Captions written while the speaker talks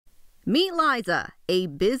Meet Liza, a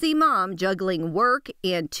busy mom juggling work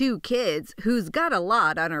and 2 kids who's got a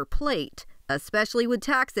lot on her plate, especially with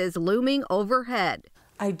taxes looming overhead.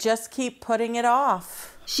 I just keep putting it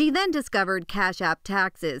off. She then discovered Cash App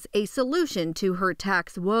Taxes, a solution to her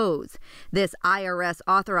tax woes. This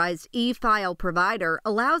IRS-authorized e-file provider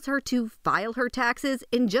allows her to file her taxes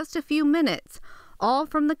in just a few minutes, all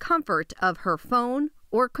from the comfort of her phone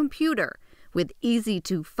or computer. With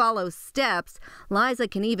easy-to-follow steps, Liza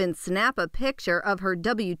can even snap a picture of her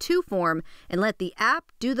W-2 form and let the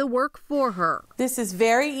app do the work for her. This is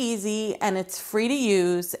very easy and it's free to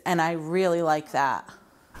use, and I really like that.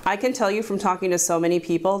 I can tell you from talking to so many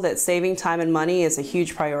people that saving time and money is a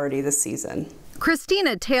huge priority this season.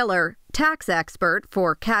 Christina Taylor, tax expert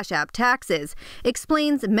for Cash App Taxes,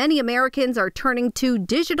 explains many Americans are turning to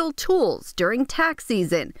digital tools during tax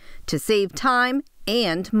season to save time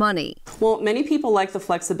and money. Well, many people like the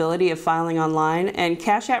flexibility of filing online, and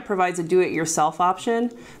Cash App provides a do-it-yourself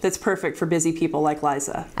option that's perfect for busy people like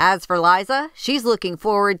Liza. As for Liza, she's looking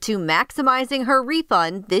forward to maximizing her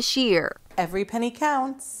refund this year. Every penny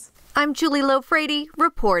counts. I'm Julie Loffredi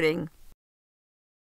reporting.